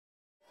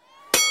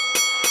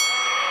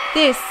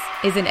This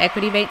is an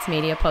Equity Mates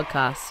Media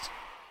podcast.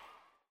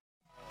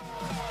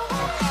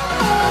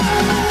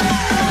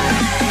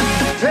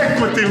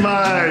 Equity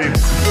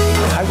Mates!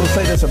 I will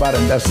say this about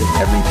investing.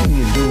 Everything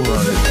you do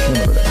learn is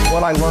cumulative.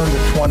 What I learned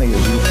at 20 is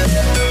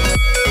useful.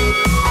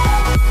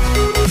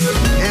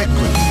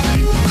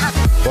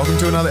 Welcome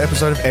to another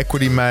episode of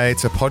Equity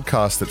Mates, a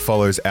podcast that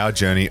follows our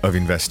journey of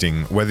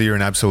investing. Whether you're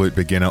an absolute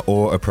beginner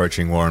or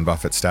approaching Warren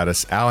Buffett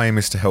status, our aim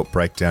is to help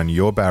break down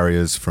your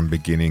barriers from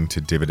beginning to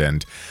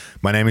dividend.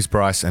 My name is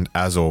Bryce, and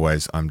as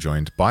always, I'm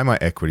joined by my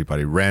equity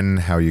buddy, Ren.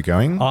 How are you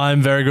going?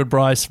 I'm very good,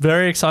 Bryce.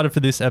 Very excited for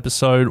this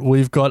episode.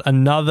 We've got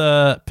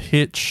another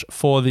pitch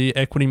for the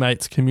Equity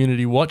Mates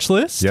community watch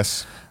list.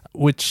 Yes.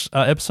 Which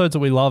are episodes that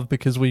we love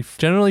because we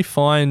generally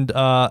find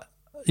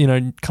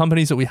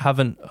companies that we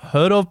haven't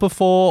heard of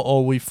before,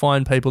 or we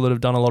find people that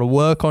have done a lot of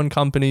work on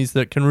companies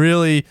that can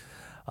really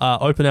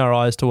open our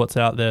eyes to what's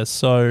out there.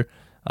 So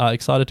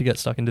excited to get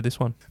stuck into this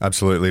one.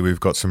 Absolutely. We've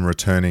got some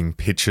returning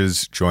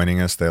pitchers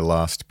joining us. Their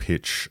last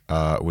pitch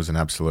was an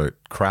absolute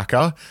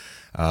cracker.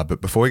 But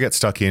before we get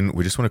stuck in,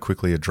 we just want to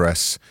quickly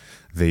address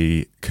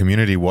the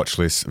community watch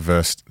list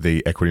versus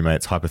the Equity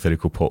Mates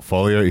hypothetical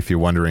portfolio. If you're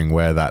wondering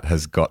where that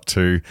has got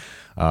to,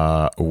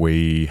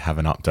 we have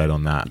an update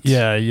on that.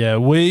 Yeah.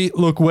 We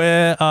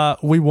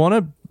want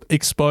to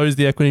expose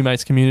the Equity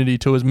Mates community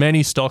to as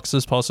many stocks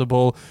as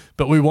possible,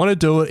 but we want to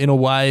do it in a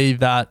way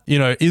that,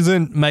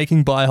 isn't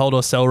making buy, hold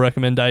or sell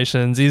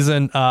recommendations,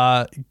 isn't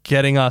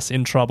getting us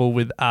in trouble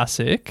with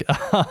ASIC.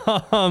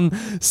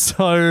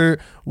 So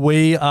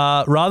we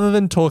rather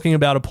than talking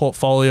about a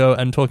portfolio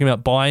and talking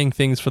about buying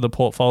things for the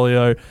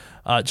portfolio,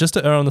 just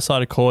to err on the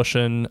side of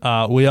caution,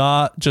 we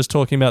are just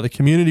talking about the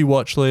community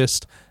watch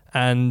list.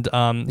 And,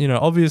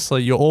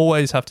 obviously you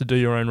always have to do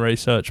your own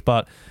research,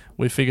 but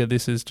we figure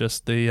this is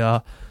just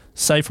the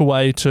safer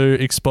way to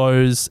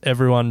expose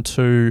everyone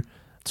to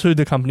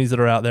the companies that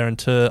are out there and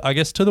to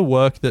the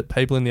work that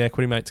people in the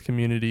Equity Mates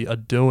community are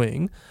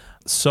doing.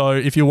 So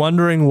if you're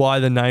wondering why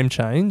the name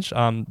change,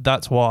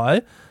 that's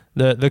why.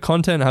 The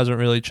content hasn't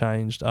really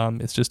changed.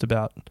 It's just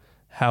about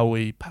how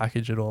we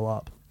package it all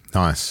up.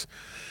 Nice.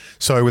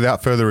 So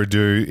without further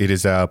ado, it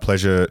is our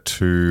pleasure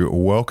to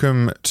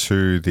welcome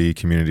to the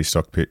community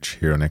stock pitch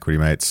here on Equity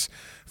Mates,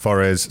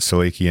 Forez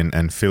Salikian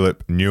and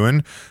Philip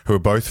Nguyen, who are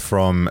both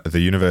from the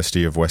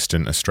University of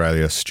Western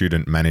Australia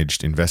Student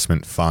Managed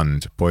Investment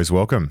Fund. Boys,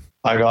 welcome.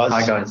 Hi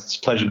guys. It's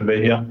a pleasure to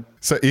be here.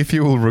 So if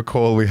you will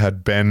recall, we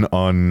had Ben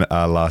on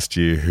last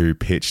year who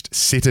pitched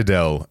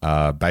Citadel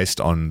based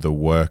on the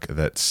work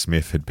that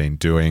Smith had been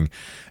doing,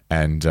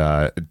 and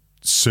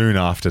soon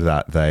after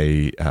that,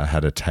 they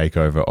had a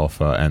takeover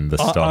offer, and the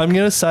stock. I'm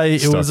going to say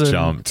it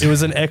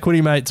was an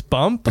Equity Mates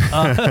bump.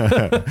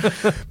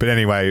 But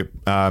anyway,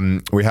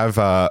 we have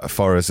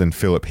Forez and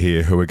Philip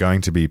here who are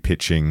going to be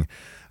pitching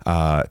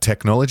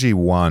Technology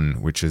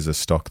One, which is a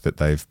stock that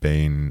they've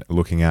been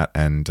looking at,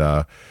 and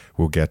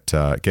we'll get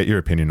your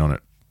opinion on it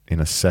in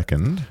a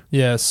second.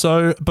 Yeah.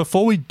 So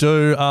before we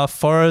do,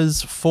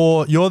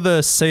 Forez, you're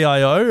the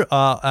CIO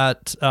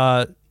at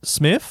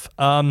Smith.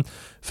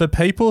 For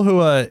people who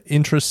are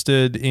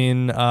interested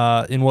in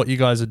what you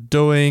guys are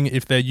doing,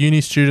 if they're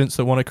uni students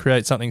that want to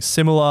create something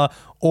similar,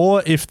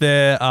 or if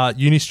they're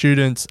uni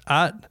students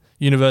at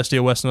University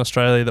of Western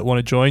Australia that want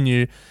to join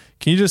you,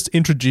 can you just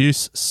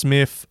introduce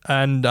Smith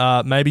and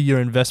maybe your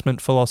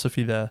investment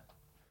philosophy there?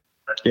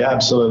 Yeah,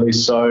 absolutely.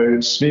 So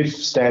Smith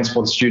stands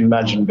for the Student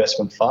Managed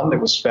Investment Fund. It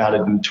was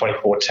founded in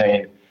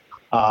 2014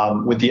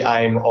 with the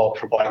aim of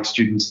providing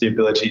students the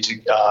ability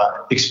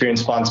to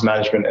experience funds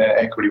management and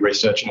equity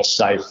research in a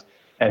safe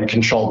and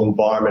controlled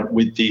environment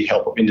with the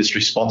help of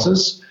industry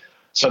sponsors.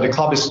 So the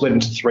club is split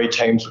into three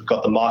teams. We've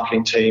got the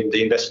marketing team,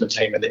 the investment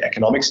team, and the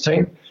economics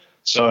team.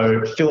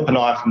 So Philip and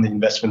I are from the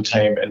investment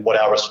team, and what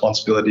our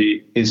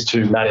responsibility is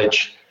to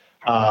manage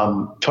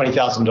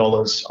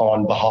 $20,000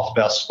 on behalf of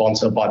our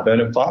sponsor,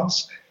 Viburnum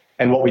Funds.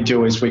 And what we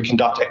do is we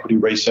conduct equity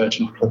research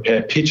and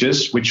prepare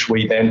pitches, which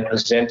we then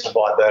present to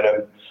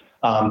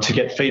Viburnum to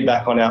get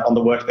feedback on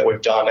the work that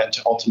we've done and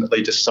to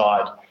ultimately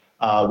decide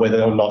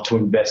whether or not to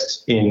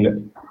invest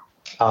in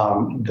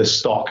the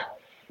stock.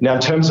 Now,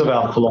 in terms of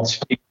our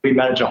philosophy, we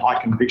manage a high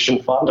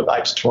conviction fund of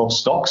 8 to 12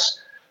 stocks.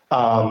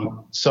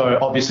 So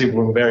obviously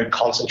we're very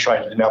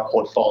concentrated in our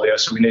portfolio,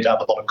 so we need to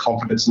have a lot of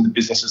confidence in the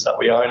businesses that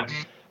we own.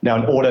 Now,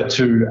 in order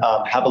to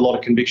have a lot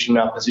of conviction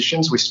in our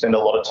positions, we spend a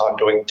lot of time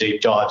doing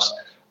deep dives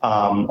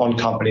on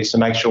companies to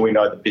make sure we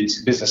know the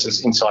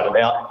businesses inside and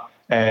out.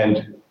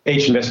 And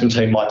each investment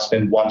team might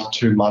spend 1 to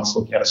 2 months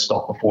looking at a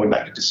stock before we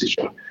make a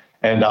decision.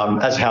 And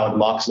as Howard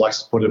Marks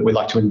likes to put it, we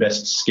like to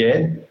invest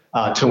scared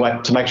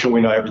to make sure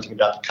we know everything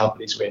about the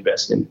companies we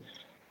invest in.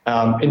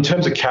 In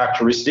terms of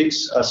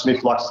characteristics,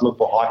 Smith likes to look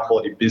for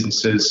high-quality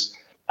businesses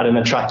at an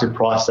attractive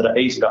price that are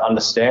easy to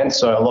understand.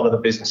 So a lot of the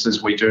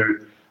businesses we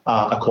do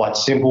are quite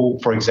simple.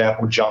 For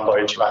example, Jumbo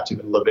Interactive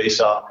and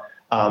Lovisa.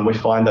 We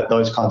find that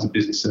those kinds of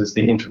businesses,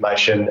 the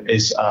information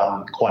is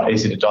quite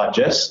easy to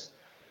digest.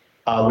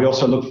 We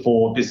also look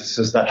for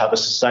businesses that have a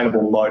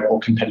sustainable moat or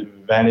competitive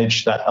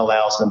advantage that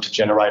allows them to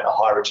generate a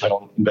high return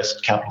on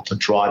invested capital to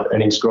drive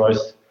earnings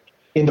growth.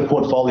 in the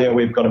portfolio,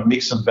 we've got a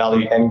mix of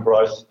value and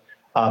growth,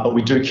 but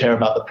we do care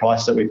about the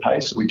price that we pay.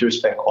 So we do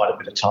spend quite a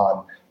bit of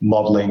time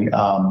modelling.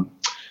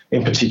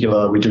 In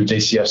particular, we do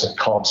DCFs and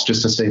comps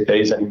just to see if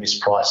there's any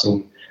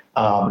mispricing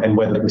and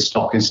whether the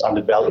stock is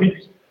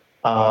undervalued.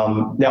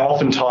 Now,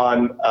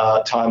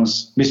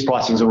 oftentimes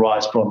mispricings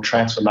arise from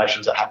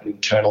transformations that happen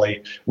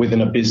internally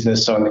within a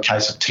business. So in the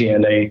case of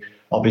TNE,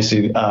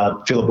 obviously,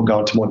 Philip will go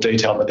into more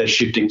detail, but they're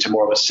shifting to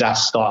more of a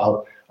SaaS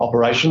style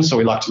operation. So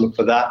we like to look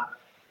for that.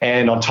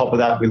 And on top of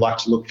that, we like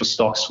to look for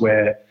stocks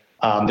where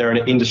they're in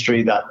an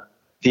industry that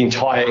the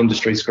entire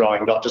industry is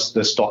growing, not just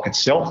the stock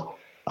itself.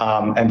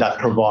 And that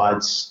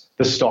provides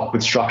the stock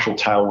with structural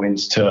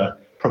tailwinds to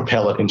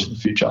propel it into the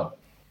future.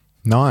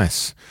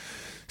 Nice.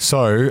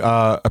 So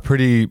a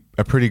pretty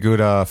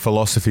good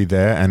philosophy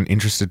there, and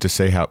interested to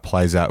see how it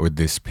plays out with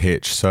this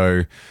pitch.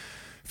 So,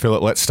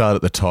 Philip, let's start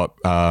at the top.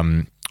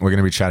 We're going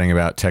to be chatting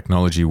about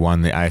Technology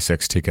One. The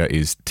ASX ticker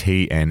is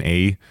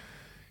TNE.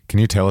 Can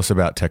you tell us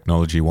about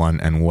Technology One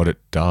and what it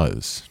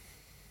does?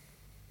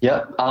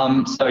 Yeah.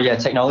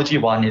 Technology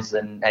One is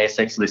an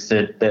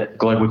ASX-listed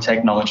global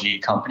technology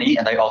company,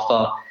 and they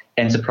offer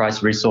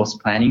enterprise resource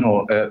planning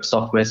or ERP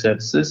software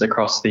services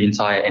across the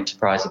entire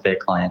enterprise of their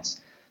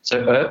clients.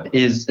 So ERP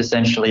is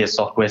essentially a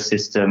software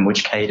system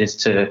which caters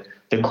to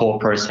the core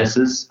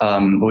processes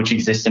which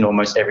exist in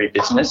almost every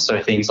business.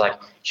 So things like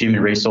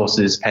human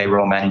resources,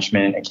 payroll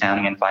management,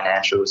 accounting and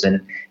financials,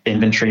 and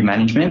inventory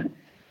management.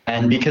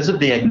 And because of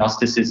the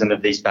agnosticism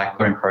of these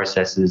backbone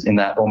processes, in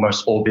that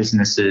almost all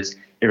businesses,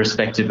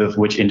 irrespective of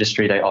which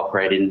industry they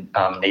operate in,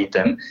 need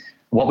them,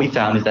 what we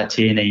found is that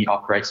TNE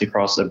operates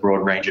across a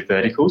broad range of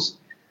verticals.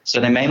 So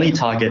they mainly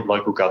target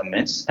local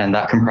governments, and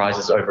that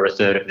comprises over a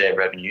third of their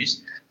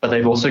revenues. But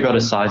they've also got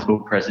a sizable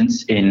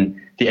presence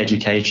in the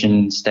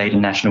education, state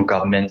and national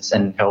governments,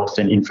 and health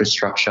and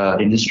infrastructure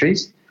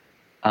industries.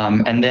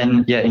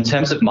 In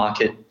terms of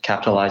market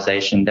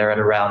capitalization, they're at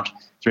around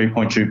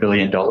 $3.2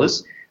 billion,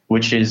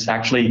 which is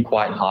actually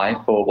quite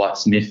high for what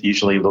Smith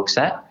usually looks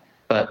at.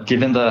 But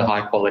given the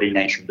high quality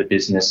nature of the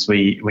business,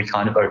 we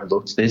kind of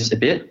overlooked this a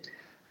bit.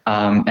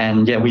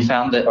 We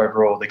found that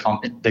overall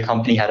the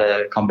company had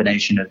a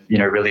combination of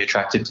really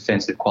attractive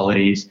defensive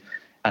qualities,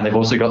 and they've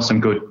also got some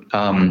good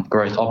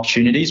growth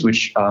opportunities,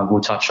 which we'll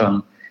touch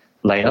on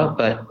later.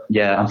 But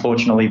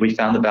unfortunately, we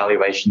found the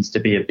valuations to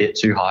be a bit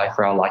too high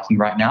for our liking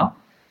right now.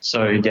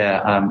 So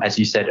as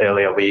you said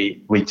earlier,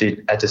 we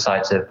did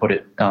decide to put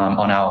it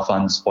on our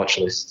fund's watch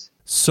list.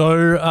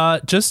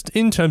 So just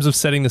in terms of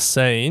setting the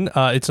scene,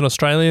 it's an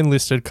Australian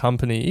listed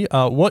company.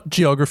 What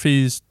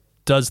geographies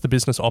does the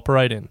business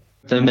operate in?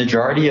 The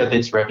majority of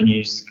its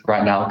revenues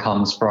right now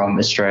comes from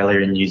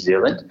Australia and New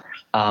Zealand,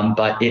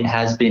 but it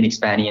has been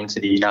expanding into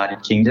the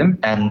United Kingdom,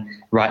 and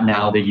right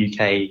now the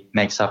UK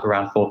makes up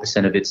around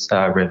 4% of its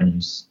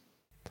revenues.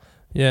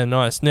 Yeah,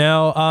 nice.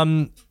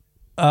 Now,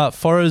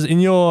 Forrest,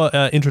 in your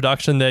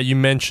introduction there, you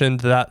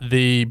mentioned that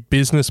the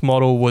business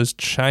model was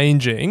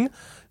changing.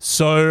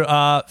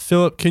 So,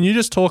 Philip, can you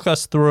just talk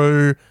us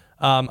through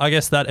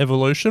that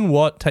evolution,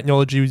 what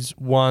Technology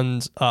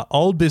One's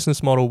old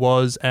business model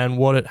was and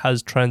what it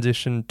has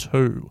transitioned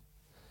to?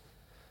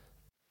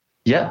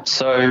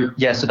 So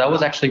that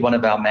was actually one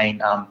of our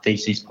main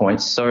thesis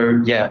points.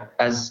 So,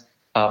 as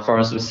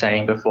Forrest was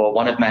saying before,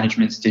 one of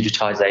management's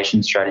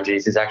digitization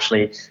strategies is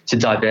actually to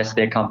divest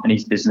their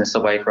company's business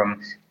away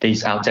from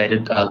these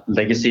outdated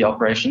legacy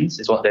operations,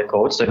 is what they're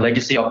called. So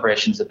legacy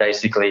operations are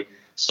basically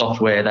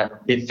software that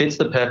it fits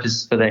the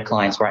purpose for their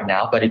clients right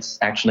now, but it's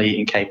actually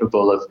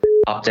incapable of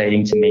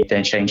updating to meet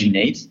their changing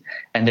needs.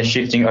 And they're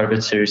shifting over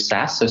to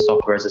SaaS, so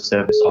software as a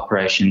service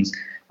operations,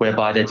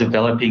 whereby they're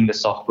developing the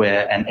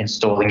software and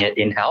installing it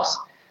in-house.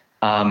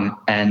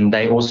 And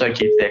they also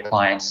give their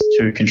clients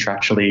 2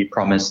 contractually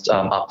promised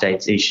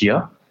updates each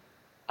year.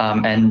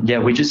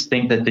 We just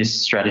think that this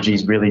strategy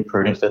is really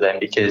prudent for them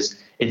because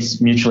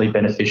it's mutually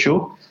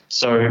beneficial.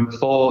 So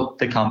for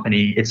the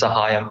company,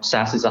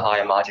 SaaS is a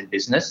higher margin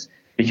business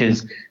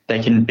because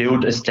they can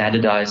build a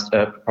standardized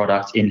ERP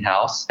product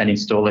in-house and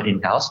install it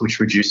in-house, which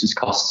reduces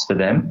costs for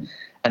them.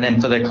 And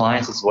then for their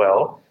clients as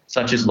well,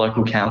 such as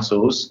local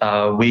councils,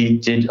 we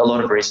did a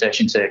lot of research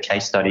into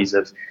case studies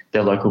of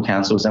their local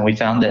councils, and we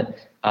found that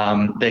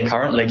their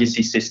current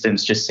legacy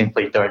systems just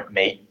simply don't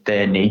meet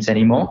their needs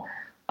anymore.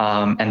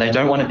 And they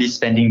don't want to be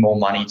spending more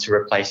money to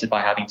replace it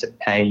by having to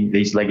pay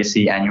these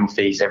legacy annual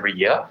fees every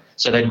year.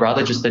 So they'd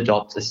rather just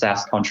adopt a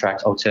SaaS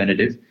contract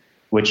alternative,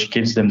 which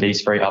gives them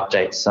these free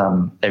updates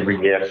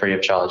every year free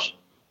of charge.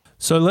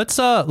 So let's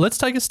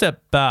take a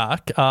step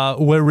back.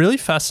 We're really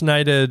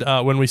fascinated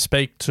when we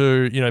speak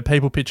to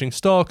people pitching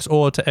stocks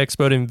or to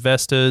expert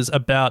investors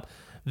about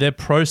their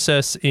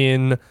process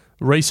in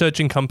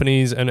researching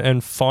companies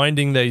and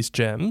finding these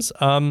gems.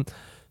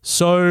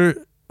 So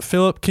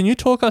Philip, can you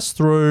talk us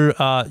through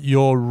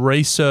your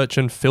research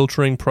and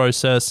filtering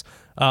process,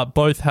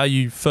 both how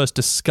you first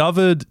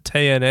discovered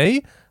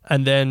TNE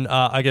and then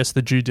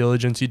the due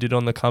diligence you did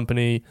on the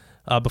company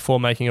before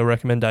making a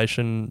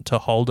recommendation to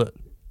hold it?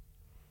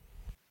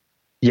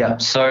 Yeah,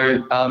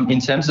 so in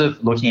terms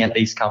of looking at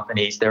these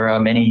companies, there are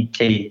many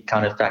key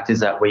kind of factors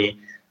that we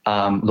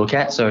look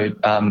at. So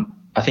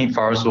I think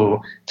Forrest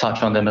will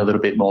touch on them a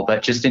little bit more,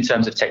 but just in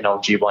terms of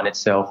Technology One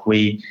itself,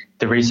 the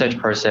research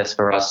process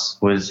for us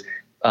was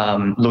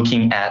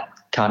looking at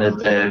kind of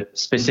the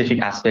specific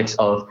aspects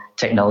of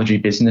technology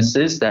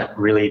businesses that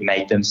really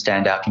made them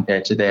stand out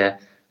compared to their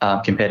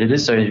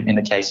competitors. So in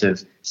the case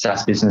of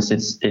SaaS business,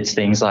 it's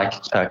things like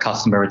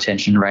customer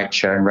retention rate,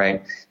 churn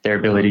rate, their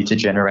ability to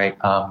generate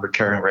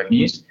recurring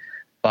revenues.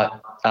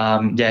 But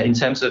in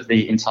terms of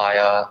the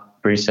entire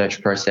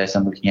research process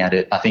and looking at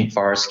it, I think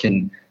Forrest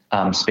can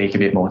speak a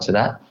bit more to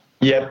that.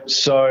 Yep.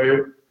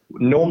 So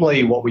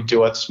normally what we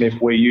do at Smith,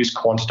 we use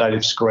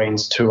quantitative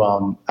screens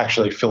to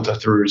actually filter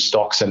through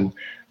stocks and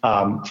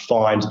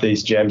find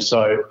these gems.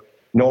 So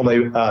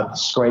normally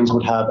screens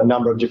would have a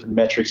number of different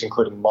metrics,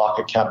 including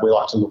market cap. We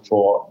like to look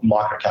for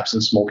micro caps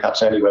and small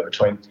caps anywhere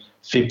between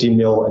 50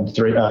 mil and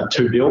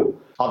 2 bill.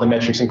 Other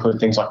metrics include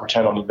things like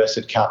return on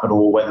invested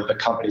capital, whether the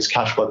company's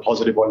cash flow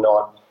positive or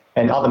not,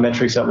 and other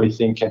metrics that we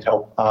think can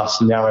help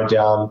us narrow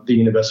down the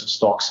universe of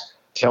stocks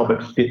to help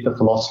it fit the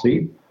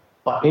philosophy.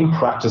 But in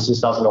practice, this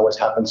doesn't always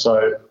happen.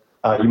 So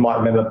you might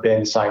remember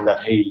Ben saying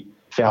that he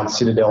found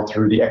Citadel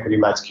through the Equity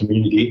Mates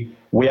community.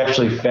 We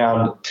actually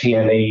found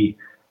TNE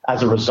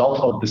as a result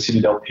of the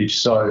Citadel pitch.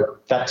 So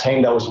that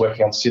team that was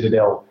working on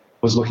Citadel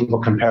was looking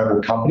for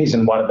comparable companies,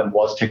 and one of them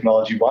was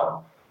Technology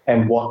One.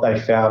 And what they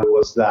found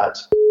was that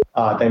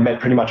they met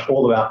pretty much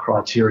all of our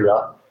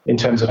criteria in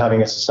terms of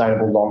having a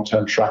sustainable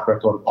long-term track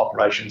record of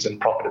operations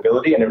and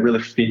profitability, and it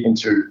really fit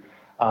into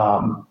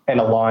and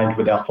aligned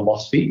with our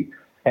philosophy.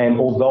 And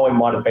although it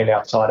might have been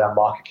outside our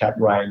market cap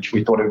range,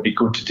 we thought it would be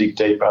good to dig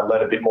deeper and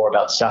learn a bit more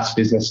about SaaS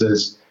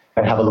businesses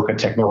and have a look at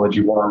Technology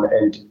One.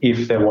 And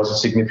if there was a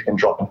significant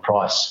drop in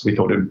price, we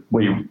thought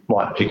we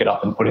might pick it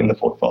up and put it in the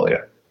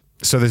portfolio.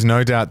 So there's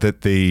no doubt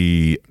that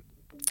the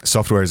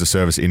software as a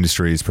service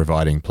industry is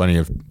providing plenty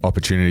of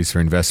opportunities for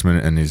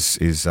investment and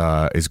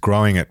is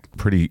growing at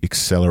pretty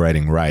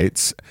accelerating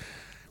rates.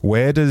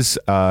 Where does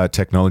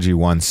Technology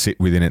One sit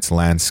within its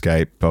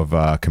landscape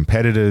of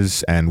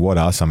competitors, and what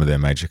are some of their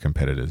major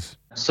competitors?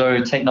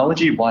 So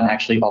Technology One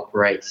actually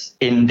operates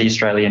in the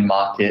Australian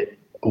market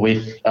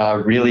with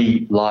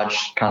really large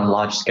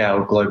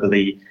scale,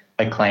 globally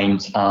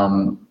acclaimed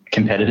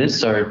competitors.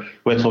 So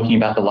we're talking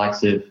about the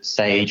likes of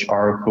Sage,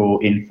 Oracle,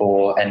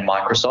 Infor, and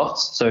Microsoft.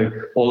 So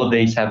all of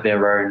these have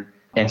their own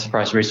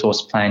enterprise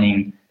resource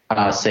planning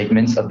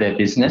segments of their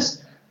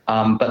business.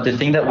 But the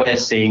thing that we're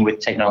seeing with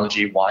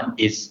Technology One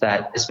is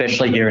that,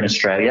 especially here in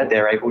Australia,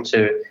 they're able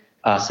to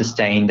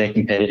sustain their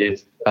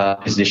competitive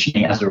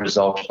positioning as a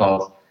result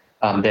of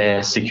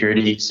their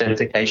security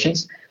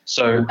certifications.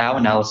 So our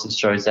analysis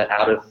shows that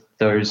out of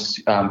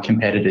those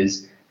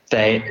competitors,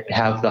 they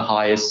have the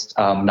highest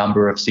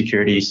number of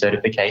security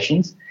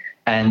certifications.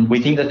 And we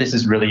think that this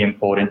is really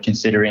important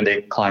considering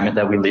the climate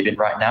that we live in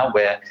right now,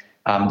 where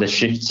the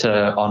shift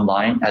to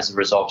online as a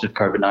result of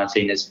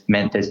COVID-19 has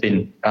meant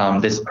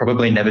there's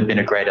probably never been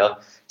a greater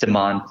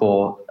demand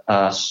for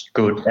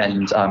good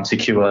and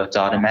secure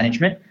data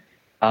management.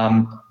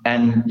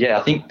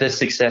 I think the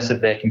success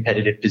of their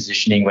competitive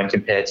positioning when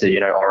compared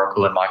to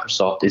Oracle and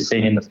Microsoft is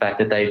seen in the fact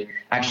that they've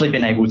actually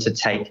been able to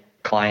take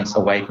clients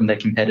away from their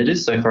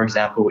competitors. So, for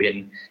example,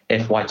 in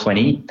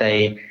FY20,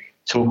 they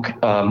took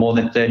more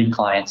than 30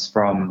 clients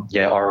from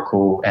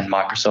Oracle and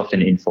Microsoft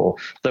and Infor.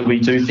 So we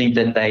do think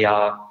that they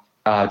are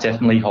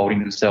definitely holding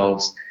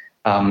themselves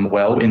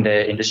well in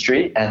their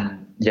industry.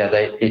 And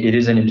it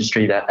is an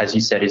industry that, as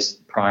you said, is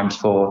primed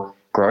for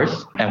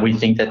growth. And we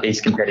think that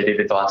these competitive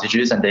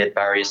advantages and their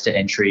barriers to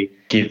entry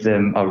give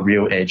them a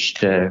real edge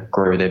to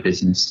grow their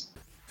business.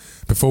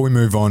 Before we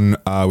move on,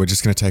 we're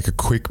just going to take a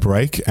quick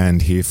break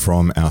and hear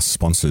from our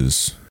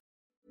sponsors.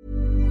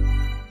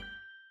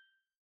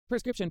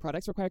 Prescription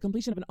products require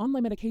completion of an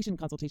online medication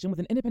consultation with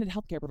an independent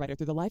healthcare provider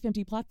through the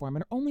LifeMD platform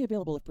and are only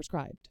available if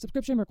prescribed.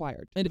 Subscription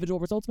required. Individual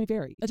results may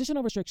vary.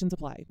 Additional restrictions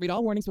apply. Read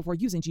all warnings before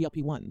using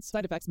GLP-1s.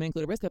 Side effects may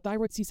include a risk of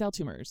thyroid C-cell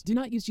tumors. Do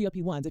not use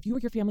GLP-1s if you or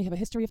your family have a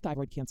history of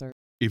thyroid cancer.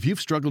 If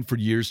you've struggled for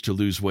years to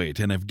lose weight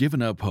and have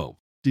given up hope,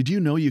 did you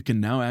know you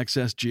can now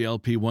access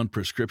GLP-1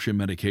 prescription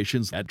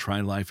medications at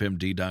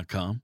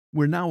TryLifeMD.com?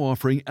 We're now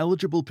offering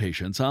eligible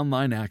patients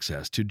online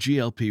access to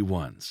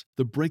GLP-1s,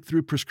 the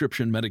breakthrough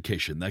prescription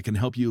medication that can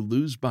help you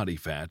lose body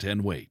fat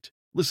and weight.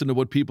 Listen to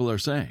what people are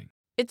saying.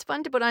 It's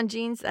fun to put on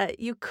jeans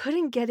that you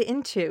couldn't get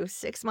into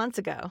 6 months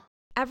ago.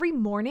 Every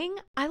morning,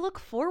 I look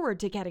forward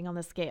to getting on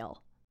the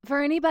scale.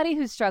 For anybody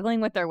who's struggling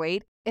with their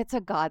weight, it's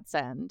a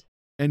godsend.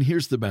 And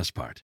here's the best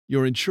part.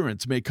 Your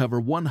insurance may cover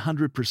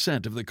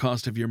 100% of the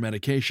cost of your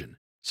medication.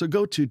 So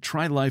go to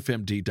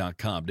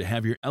TryLifeMD.com to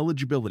have your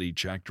eligibility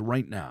checked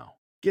right now.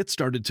 Get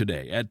started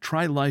today at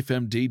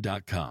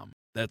TryLifeMD.com.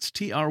 That's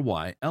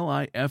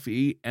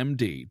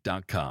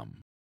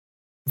TryLifeMD.com.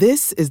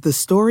 This is the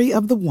story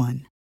of the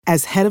one.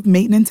 As head of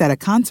maintenance at a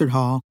concert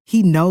hall,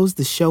 he knows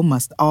the show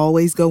must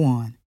always go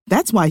on.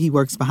 That's why he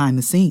works behind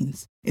the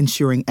scenes,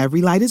 ensuring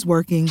every light is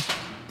working,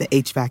 the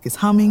HVAC is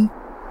humming,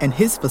 and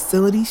his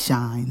facility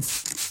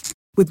shines.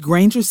 With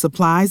Granger's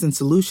supplies and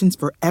solutions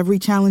for every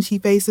challenge he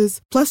faces,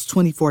 plus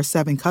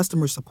 24/7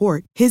 customer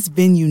support, his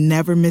venue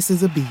never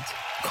misses a beat.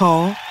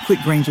 Call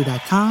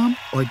quickgranger.com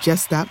or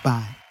just stop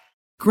by.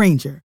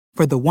 Granger,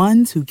 for the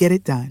ones who get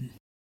it done.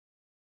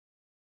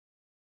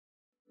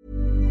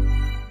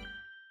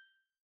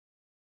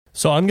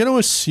 So I'm going to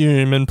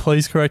assume, and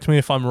please correct me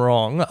if I'm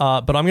wrong,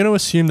 but I'm going to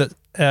assume that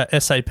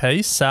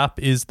SAP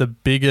is the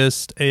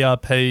biggest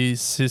ERP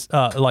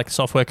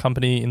software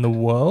company in the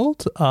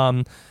world.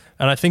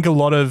 And I think a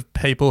lot of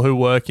people who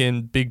work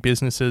in big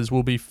businesses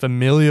will be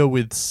familiar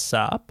with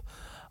SAP.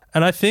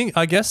 And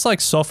I guess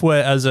like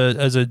software as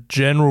a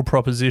general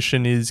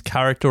proposition is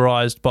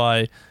characterized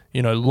by,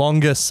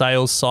 longer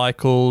sales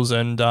cycles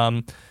and,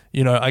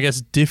 I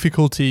guess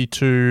difficulty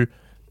to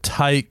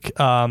take,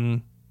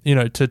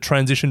 to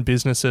transition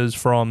businesses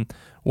from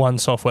one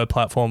software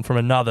platform from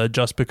another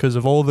just because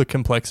of all the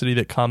complexity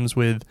that comes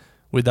with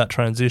that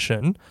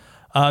transition.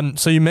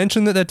 So you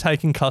mentioned that they're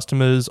taking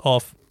customers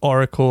off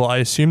Oracle. I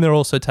assume they're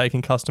also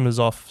taking customers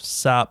off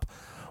SAP.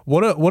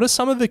 What are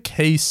some of the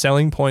key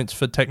selling points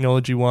for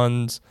Technology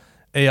One's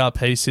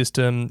ERP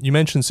system? You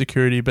mentioned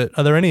security, but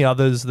are there any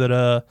others that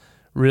are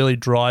really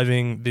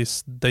driving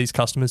these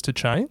customers to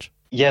change?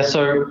 Yeah,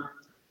 so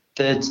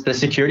the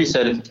security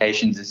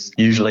certifications is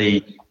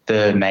usually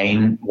the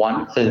main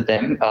one for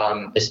them,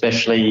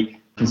 especially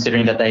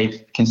considering that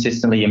they've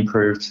consistently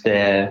improved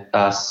their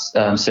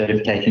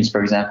certifications,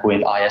 for example,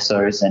 in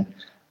ISOs and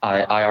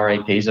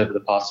IRAPs over the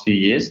past few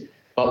years.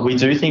 But we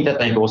do think that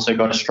they've also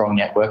got a strong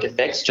network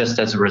effects just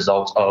as a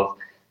result of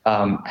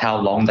how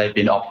long they've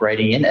been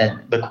operating in and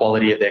the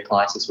quality of their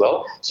clients as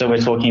well. So we're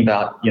talking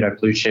about,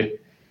 blue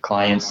chip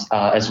clients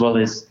as well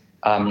as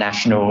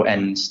national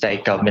and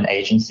state government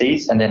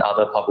agencies, and then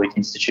other public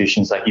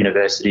institutions like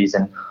universities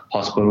and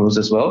hospitals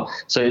as well.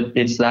 So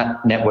it's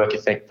that network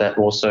effect that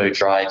also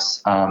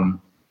drives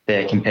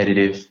their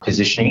competitive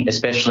positioning,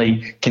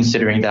 especially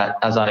considering that,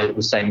 as I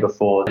was saying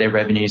before, their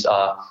revenues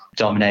are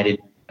dominated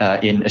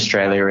in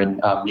Australia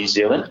and New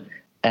Zealand.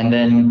 And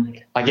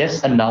then I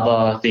guess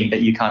another thing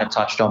that you kind of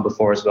touched on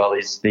before as well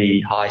is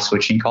the high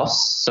switching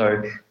costs.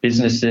 So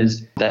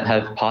businesses that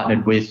have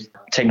partnered with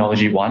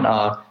Technology One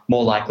are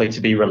more likely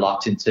to be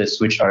reluctant to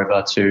switch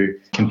over to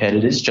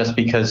competitors just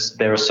because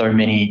there are so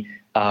many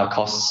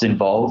costs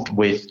involved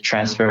with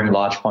transferring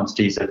large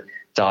quantities of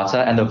data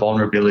and the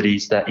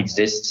vulnerabilities that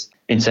exist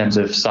in terms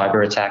of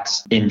cyber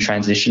attacks in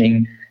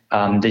transitioning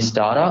this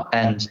data.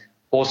 And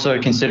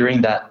also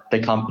considering that the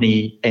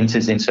company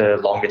enters into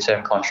longer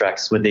term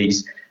contracts with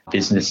these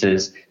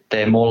businesses,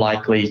 they're more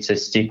likely to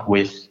stick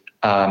with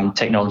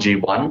Technology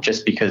One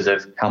just because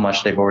of how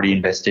much they've already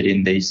invested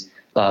in these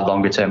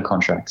longer term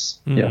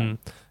contracts.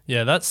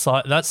 Yeah, that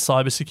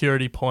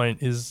cybersecurity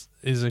point is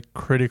a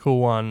critical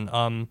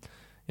one.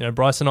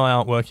 Bryce and I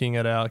aren't working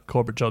at our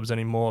corporate jobs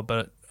anymore,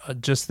 but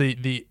just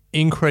the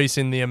increase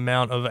in the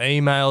amount of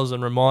emails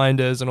and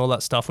reminders and all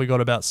that stuff we got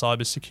about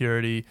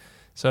cybersecurity.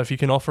 So if you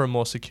can offer a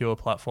more secure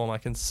platform, I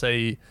can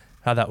see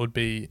how that would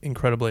be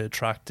incredibly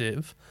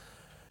attractive.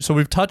 So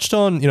we've touched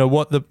on,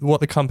 what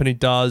the company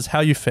does, how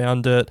you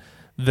found it,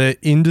 the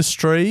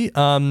industry.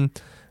 Now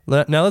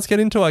let's get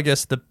into, I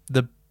guess,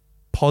 the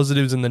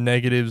positives and the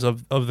negatives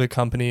of the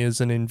company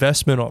as an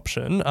investment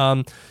option.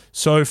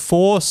 So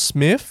for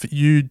Smith,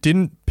 you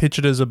didn't pitch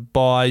it as a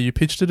buy, you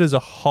pitched it as a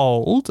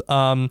hold.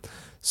 But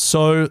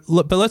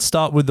let's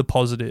start with the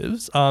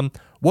positives.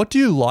 What do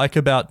you like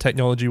about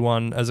Technology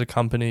One as a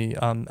company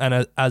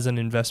and as an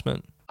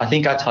investment? I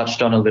think I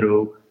touched on a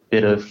little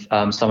bit of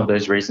some of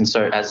those reasons.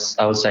 So as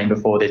I was saying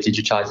before, their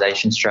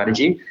digitization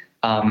strategy,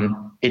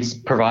 it's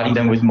providing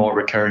them with more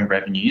recurring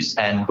revenues.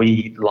 And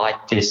we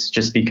like this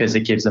just because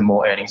it gives them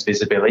more earnings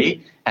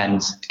visibility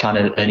and kind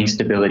of earnings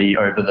stability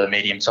over the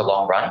medium to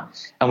long run.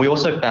 And we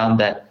also found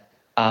that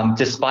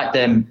despite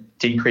them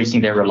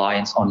decreasing their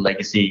reliance on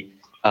legacy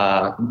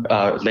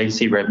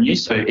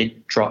revenues, so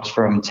it dropped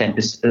from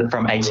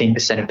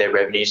 18% of their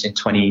revenues in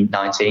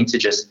 2019 to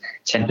just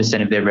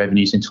 10% of their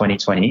revenues in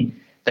 2020.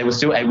 They were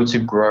still able to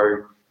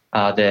grow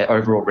their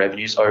overall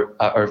revenues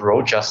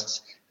overall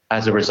just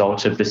as a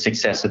result of the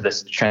success of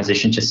this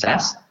transition to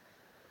SaaS.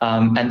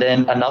 And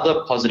then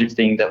another positive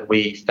thing that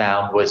we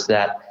found was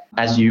that,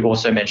 as you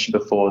also mentioned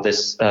before,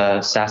 this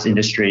SaaS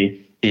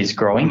industry is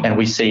growing, and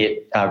we see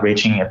it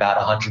reaching about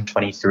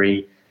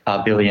 $123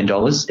 billion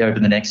over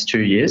the next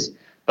 2 years.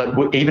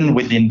 But even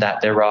within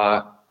that, there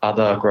are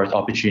other growth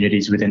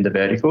opportunities within the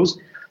verticals.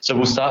 So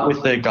we'll start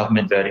with the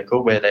government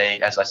vertical, where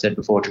they, as I said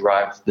before,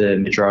 derive the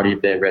majority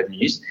of their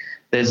revenues.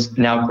 There's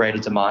now greater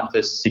demand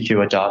for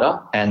secure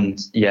data, and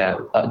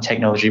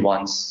Technology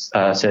One's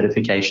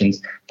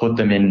certifications put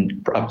them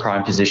in a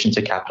prime position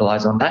to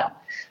capitalize on that.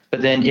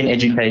 But then in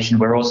education,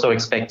 we're also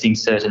expecting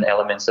certain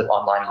elements of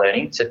online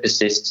learning to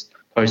persist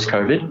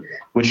post-COVID,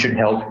 which should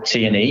help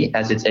T&E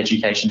as its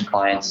education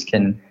clients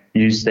can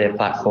use their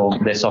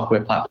platform, their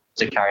software platform,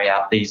 to carry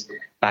out these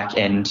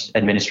back-end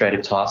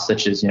administrative tasks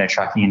such as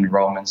tracking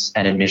enrollments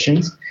and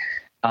admissions.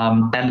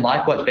 And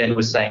like what Ben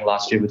was saying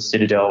last year with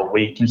Citadel,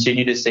 we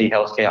continue to see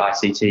healthcare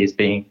ICT as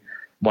being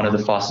one of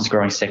the fastest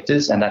growing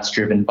sectors, and that's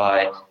driven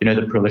by,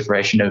 the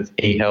proliferation of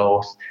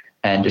e-health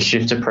and a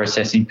shift to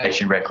processing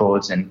patient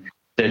records and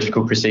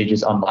surgical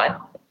procedures online.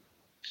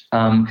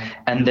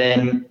 And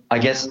then I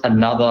guess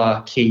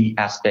another key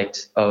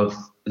aspect of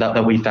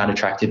that we found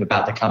attractive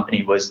about the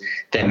company was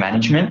their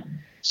management.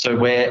 So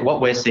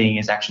what we're seeing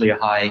is actually a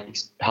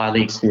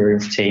highly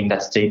experienced team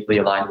that's deeply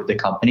aligned with the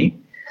company.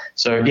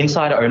 So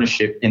insider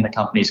ownership in the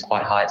company is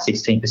quite high at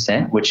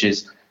 16%, which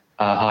is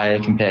higher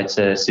compared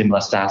to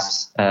similar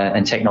SaaS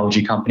and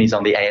technology companies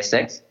on the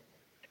ASX.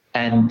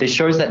 And this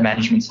shows that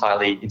management's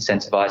highly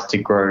incentivized to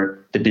grow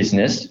the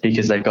business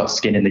because they've got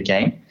skin in the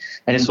game.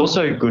 And it's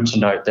also good to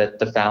note that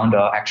the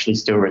founder actually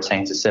still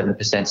retains a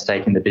 7%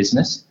 stake in the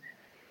business.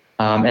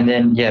 And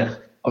then,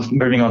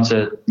 moving on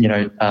to,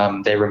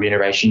 their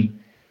remuneration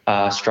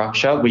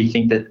structure, we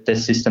think that the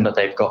system that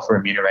they've got for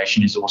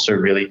remuneration is also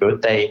really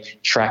good. They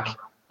track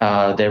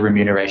their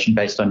remuneration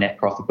based on net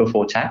profit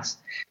before tax.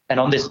 And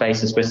on this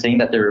basis, we're seeing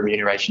that their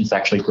remuneration is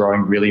actually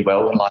growing really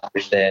well in line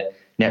with their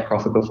net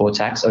profit before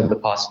tax over the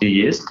past few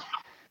years.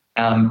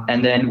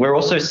 And then we're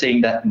also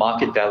seeing that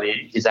market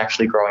value is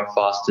actually growing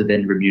faster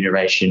than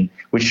remuneration,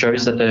 which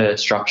shows that the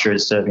structure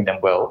is serving them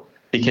well,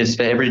 because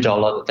for every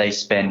dollar that they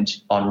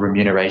spend on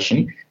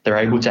remuneration, they're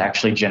able to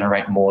actually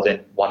generate more than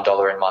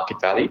 $1 in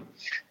market value.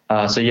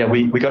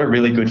 We got a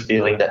really good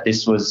feeling that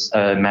this was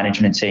a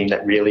management team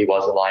that really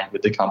was aligned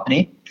with the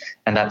company.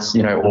 And that's,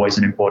 always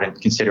an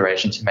important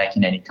consideration to make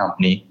in any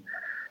company.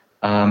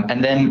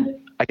 And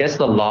then I guess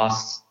the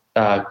last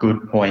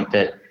good point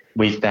that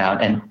we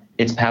found, and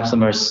it's perhaps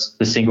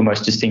the single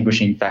most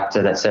distinguishing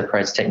factor that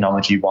separates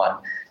Technology One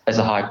as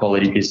a high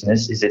quality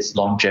business, is its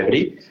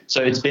longevity.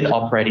 So it's been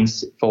operating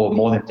for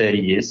more than 30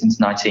 years, since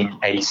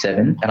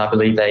 1987. And I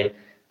believe they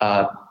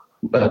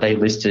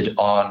listed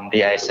on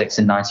the ASX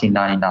in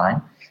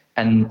 1999.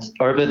 And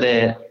over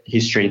their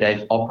history,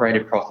 they've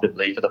operated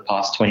profitably for the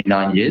past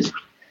 29 years.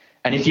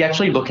 And if you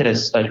actually look at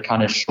a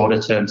kind of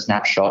shorter term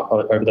snapshot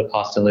over the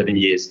past 11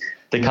 years,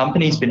 the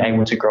company's been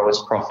able to grow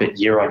its profit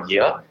year on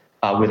year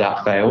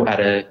without fail at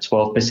a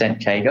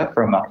 12% CAGR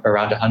from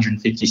around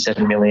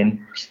 157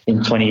 million in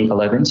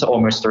 2011 to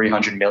almost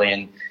 300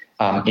 million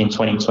in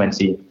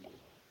 2020.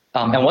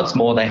 And what's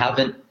more, they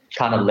haven't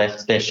kind of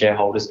left their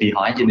shareholders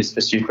behind in this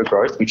pursuit for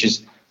growth, which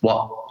is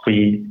what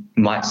we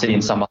might see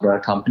in some other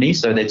companies.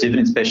 So their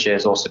dividends per share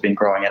has also been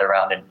growing at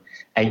around an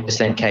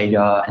 8%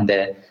 CAGR, and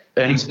their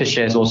earnings per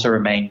share has also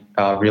remained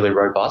really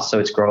robust. So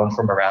it's grown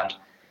from around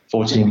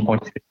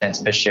 14.2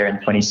 cents per share in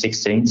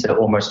 2016 to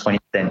almost 20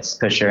 cents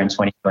per share in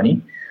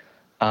 2020.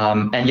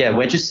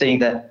 We're just seeing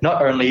that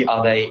not only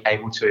are they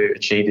able to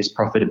achieve this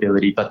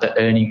profitability, but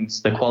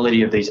the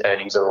quality of these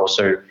earnings are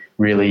also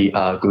really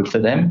good for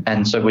them.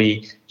 And so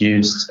we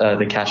used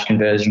the cash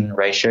conversion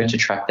ratio to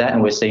track that,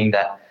 and we're seeing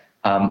that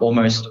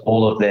almost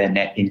all of their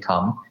net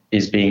income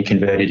is being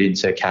converted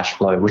into cash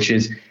flow, which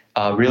is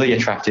really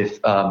attractive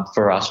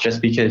for us,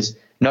 just because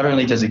not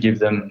only does it give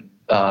them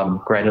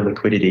greater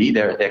liquidity,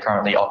 they're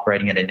currently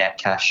operating at a net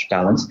cash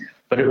balance,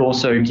 but it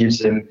also gives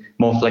them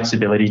more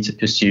flexibility to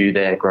pursue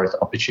their growth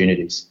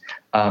opportunities.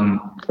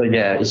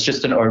 It's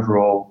just an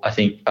overall, I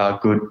think,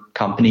 good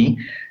company.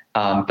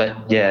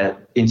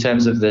 In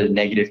terms of the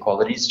negative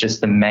qualities,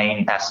 just the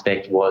main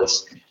aspect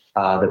was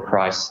the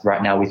price.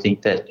 Right now, we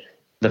think that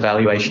the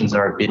valuations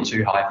are a bit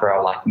too high for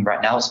our liking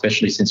right now,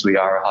 especially since we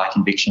are a high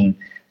conviction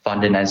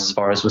fund. And as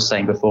Forrest was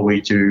saying before,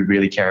 we do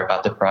really care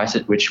about the price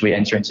at which we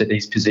enter into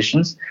these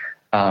positions.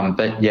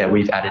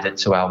 We've added it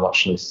to our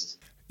watch list.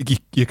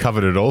 You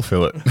covered it all,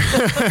 Philip.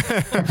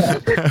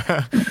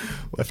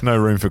 Left no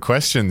room for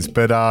questions.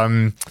 But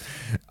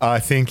I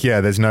think,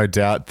 there's no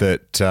doubt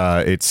that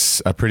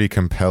it's a pretty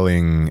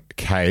compelling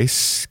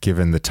case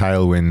given the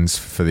tailwinds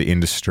for the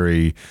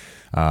industry,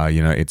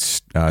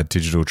 its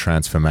digital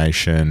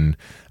transformation,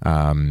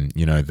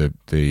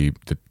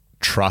 the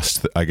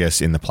trust, I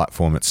guess, in the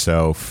platform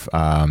itself.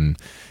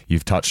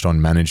 You've touched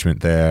on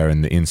management there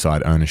and the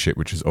inside ownership,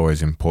 which is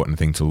always an important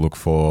thing to look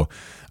for,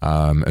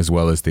 as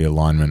well as the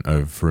alignment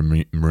of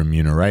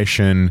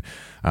remuneration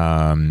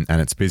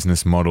and its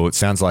business model. It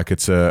sounds like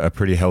it's a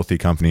pretty healthy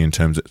company in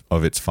terms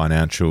of its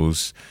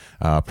financials,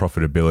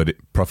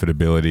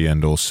 profitability,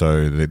 and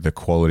also the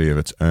quality of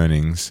its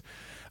earnings.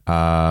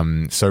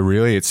 So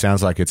really, it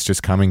sounds like it's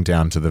just coming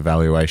down to the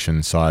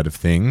valuation side of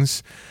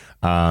things.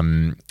 Are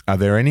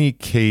there any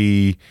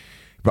key...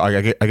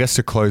 I guess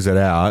to close it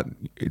out,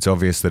 it's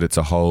obvious that it's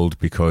a hold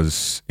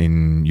because,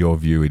 in your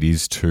view, it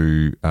is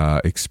too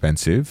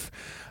expensive.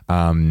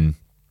 Are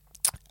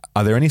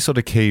there any sort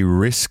of key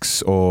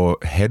risks or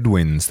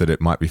headwinds that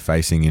it might be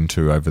facing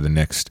into over the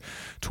next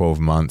 12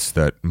 months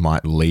that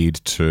might lead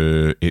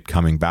to it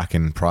coming back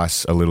in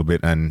price a little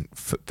bit and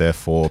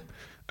therefore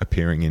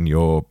appearing in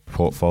your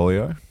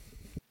portfolio?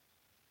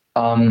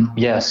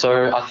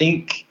 So I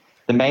think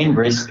the main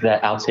risk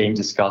that our team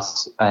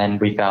discussed and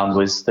we found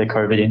was the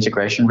COVID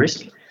integration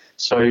risk.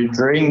 So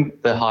during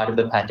the height of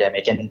the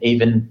pandemic, and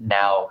even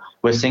now,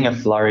 we're seeing a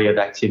flurry of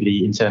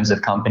activity in terms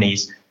of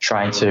companies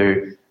trying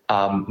to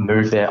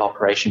move their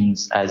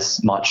operations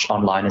as much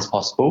online as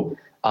possible.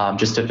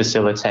 just to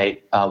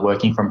facilitate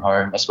working from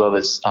home as well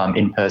as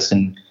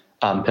in-person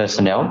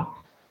personnel.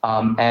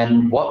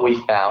 And what we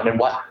found, and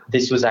what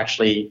this was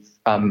actually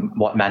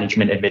what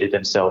management admitted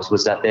themselves,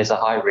 was that there's a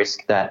high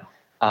risk that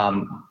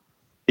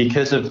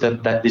because of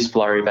this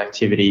flurry of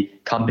activity,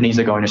 companies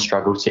are going to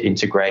struggle to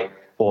integrate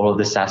all of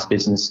the SaaS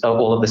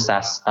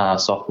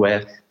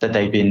software that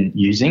they've been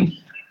using.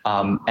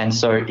 And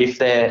so if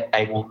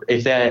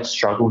they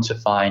struggle to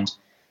find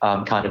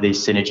kind of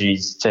these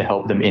synergies to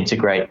help them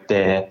integrate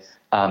their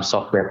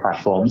software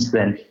platforms,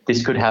 then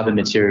this could have a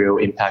material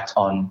impact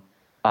on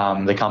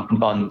the company,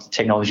 on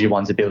Technology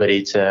One's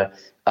ability to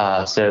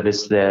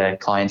service their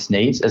clients'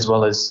 needs, as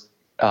well as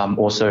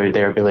also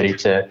their ability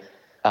to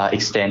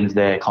extend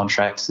their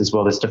contracts, as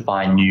well as to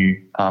find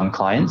new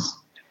clients.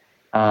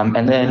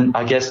 And then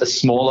I guess a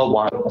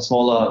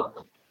smaller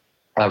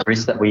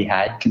risk that we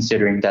had,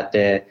 considering that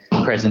their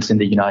presence in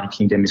the United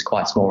Kingdom is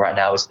quite small right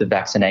now, is the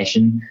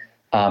vaccination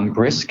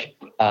risk.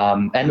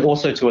 And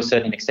also to a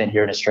certain extent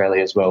here in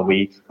Australia as well.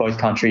 Both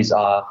countries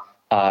are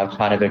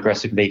kind of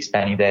aggressively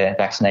expanding their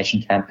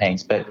vaccination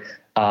campaigns. But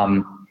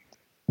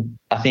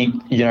I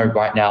think,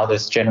 right now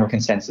this general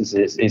consensus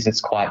is it's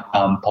quite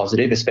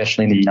positive,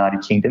 especially in the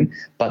United Kingdom.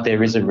 But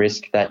there is a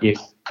risk that if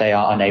they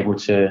are unable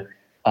to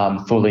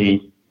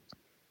fully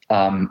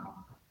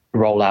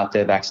roll out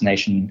their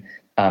vaccination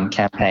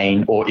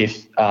campaign, or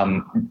if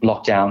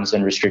lockdowns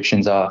and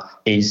restrictions are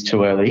eased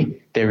too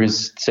early, there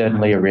is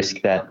certainly a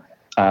risk that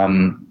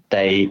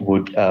they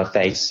would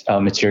face a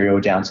material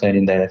downturn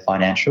in their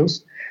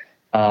financials.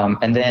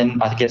 And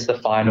then I guess the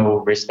final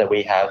risk that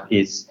we have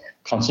is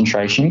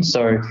concentration.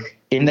 So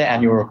in their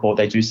annual report,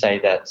 they do say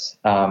that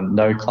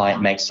no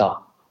client makes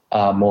up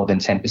more than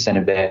 10%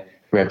 of their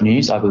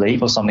revenues, I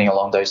believe, or something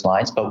along those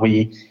lines. But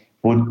we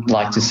would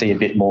like to see a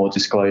bit more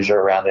disclosure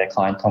around their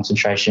client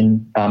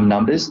concentration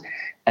numbers.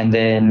 And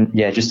then,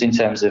 just in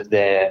terms of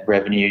their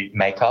revenue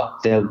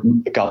makeup, their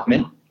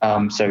government,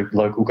 so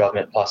local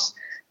government plus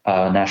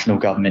national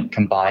government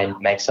combined,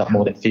 makes up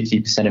more than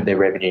 50% of their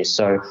revenue.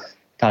 So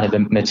kind of the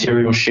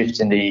material shift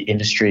in the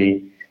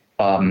industry,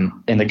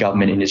 in the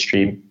government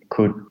industry,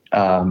 could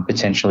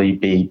potentially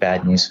be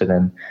bad news for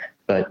them.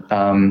 But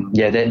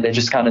they're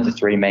just kind of the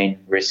three main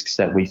risks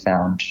that we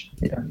found.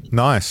 Yeah.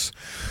 Nice.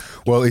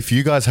 Well, if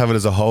you guys have it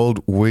as a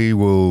hold, we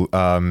will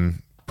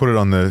put it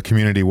on the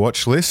community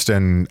watch list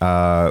and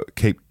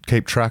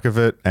keep track of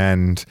it.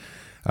 And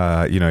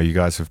you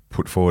guys have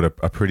put forward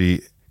a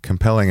pretty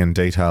compelling and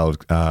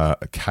detailed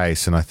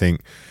case, and I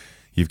think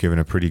you've given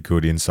a pretty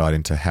good insight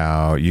into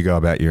how you go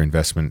about your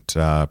investment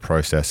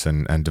process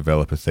and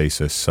develop a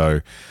thesis.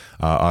 So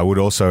I would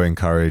also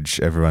encourage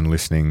everyone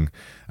listening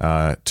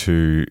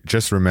to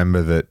just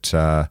remember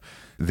that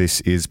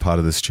this is part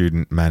of the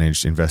Student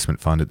Managed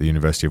Investment Fund at the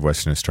University of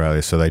Western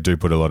Australia. So they do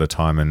put a lot of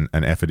time and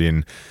effort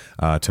in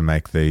to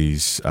make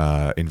these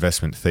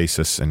investment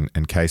thesis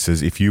and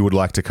cases. If you would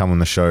like to come on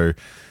the show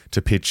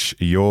to pitch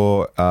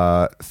your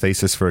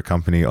thesis for a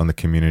company on the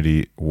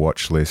community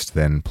watch list,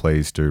 then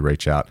please do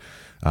reach out.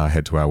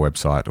 Head to our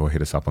website or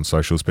hit us up on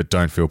socials, but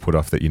don't feel put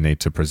off that you need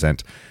to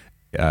present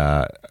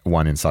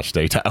one in such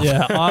detail.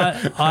 Yeah,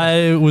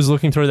 I was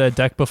looking through their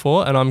deck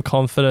before, and I'm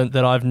confident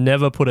that I've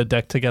never put a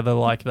deck together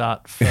like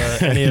that for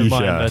any of my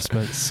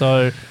investments.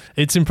 So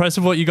it's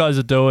impressive what you guys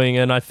are doing,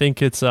 and I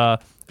think it's a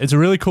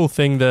really cool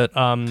thing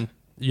that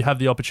you have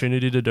the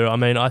opportunity to do. I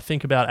mean, I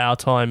think about our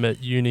time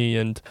at uni,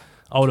 and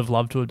I would have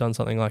loved to have done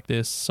something like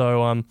this.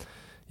 So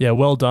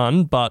well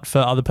done. But for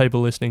other people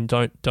listening,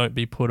 don't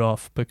be put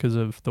off because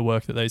of the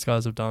work that these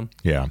guys have done.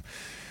 Yeah.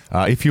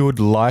 If you would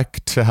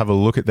like to have a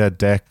look at their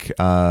deck,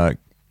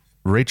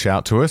 reach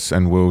out to us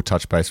and we'll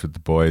touch base with the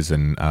boys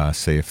and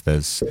see if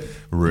there's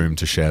room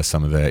to share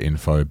some of their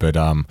info. But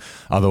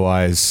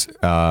otherwise,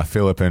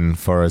 Philip and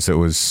Forrest, it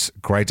was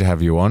great to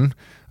have you on.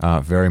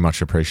 Very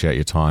much appreciate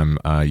your time.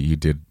 You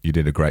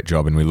did a great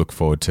job, and we look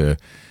forward to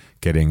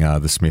getting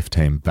the Smith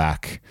team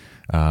back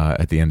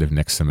at the end of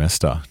next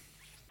semester.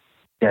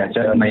 Yeah,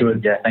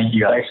 amazing. Yeah, thank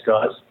you guys. Thanks,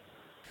 guys.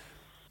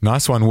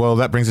 Nice one. Well,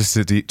 that brings us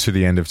to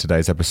the end of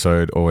today's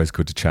episode. Always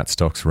good to chat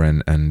stocks,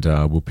 Ren, and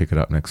we'll pick it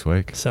up next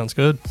week. Sounds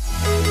good.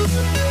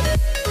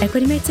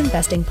 Equity Mates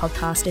Investing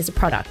Podcast is a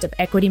product of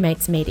Equity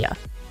Mates Media.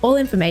 All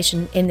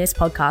information in this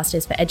podcast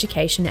is for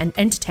education and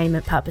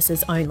entertainment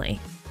purposes only.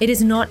 It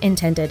is not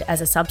intended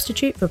as a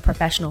substitute for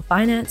professional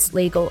finance,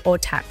 legal, or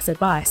tax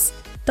advice.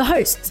 The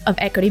hosts of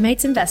Equity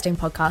Mates Investing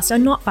Podcast are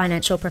not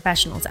financial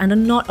professionals and are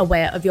not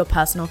aware of your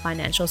personal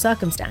financial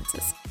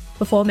circumstances.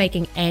 Before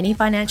making any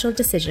financial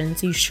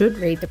decisions, you should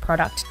read the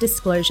product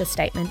disclosure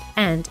statement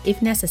and,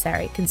 if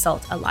necessary,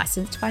 consult a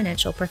licensed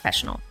financial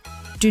professional.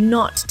 Do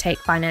not take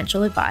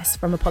financial advice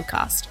from a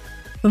podcast.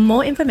 For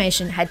more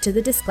information, head to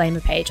the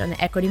disclaimer page on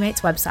the Equity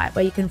Mates website,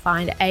 where you can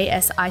find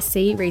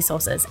ASIC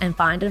resources and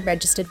find a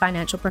registered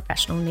financial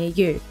professional near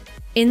you.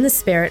 In the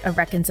spirit of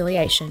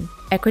reconciliation,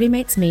 Equity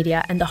Mates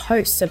Media and the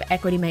hosts of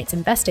Equity Mates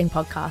Investing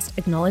Podcast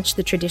acknowledge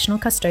the traditional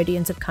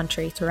custodians of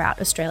country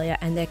throughout Australia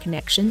and their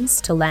connections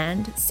to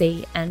land,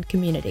 sea, and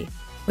community.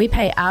 We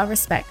pay our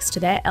respects to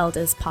their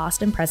elders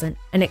past and present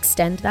and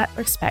extend that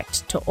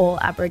respect to all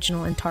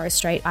Aboriginal and Torres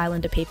Strait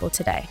Islander people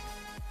today.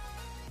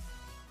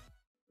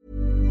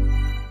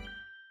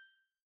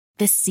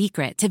 The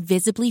secret to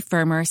visibly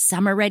firmer,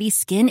 summer-ready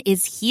skin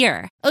is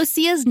here.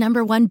 Osea's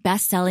 #1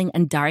 best-selling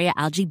Undaria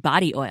Algae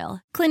Body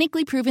Oil.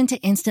 Clinically proven to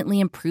instantly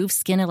improve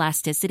skin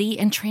elasticity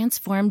and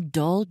transform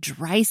dull,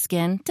 dry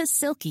skin to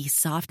silky,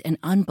 soft, and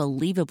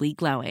unbelievably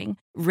glowing.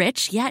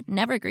 Rich yet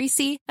never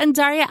greasy,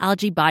 Undaria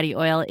Algae Body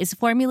Oil is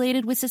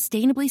formulated with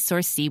sustainably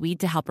sourced seaweed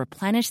to help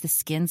replenish the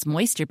skin's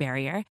moisture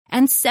barrier,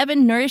 and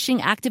 7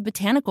 nourishing active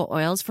botanical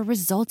oils for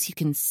results you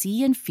can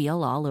see and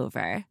feel all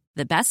over.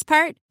 The best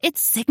part?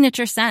 Its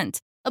signature scent.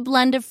 A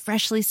blend of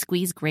freshly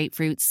squeezed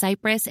grapefruit,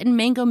 cypress, and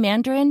mango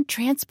mandarin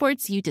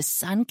transports you to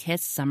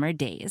sun-kissed summer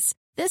days.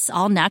 This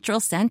all-natural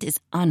scent is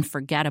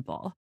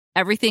unforgettable.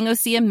 Everything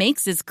Osea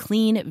makes is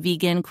clean,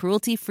 vegan,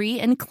 cruelty-free,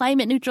 and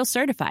climate-neutral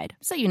certified,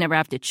 so you never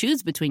have to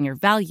choose between your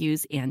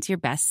values and your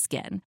best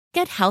skin.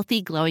 Get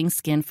healthy, glowing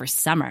skin for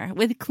summer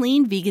with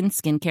clean, vegan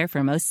skincare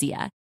from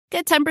Osea.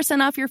 Get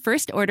 10% off your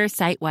first order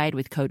site-wide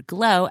with code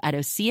GLOW at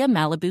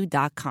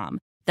OseaMalibu.com.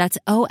 That's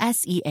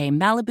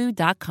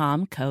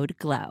OSEAMalibu.com, code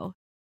GLOW.